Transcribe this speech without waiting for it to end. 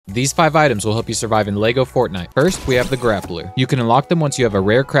These 5 items will help you survive in LEGO Fortnite. First, we have the grappler. You can unlock them once you have a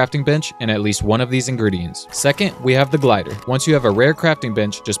rare crafting bench and at least one of these ingredients. Second, we have the glider. Once you have a rare crafting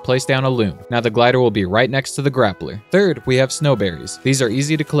bench, just place down a loom. Now the glider will be right next to the grappler. Third, we have snowberries. These are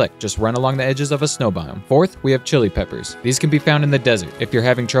easy to collect, just run along the edges of a snow biome. Fourth, we have chili peppers. These can be found in the desert. If you're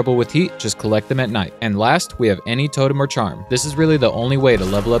having trouble with heat, just collect them at night. And last, we have any totem or charm. This is really the only way to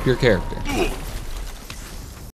level up your character.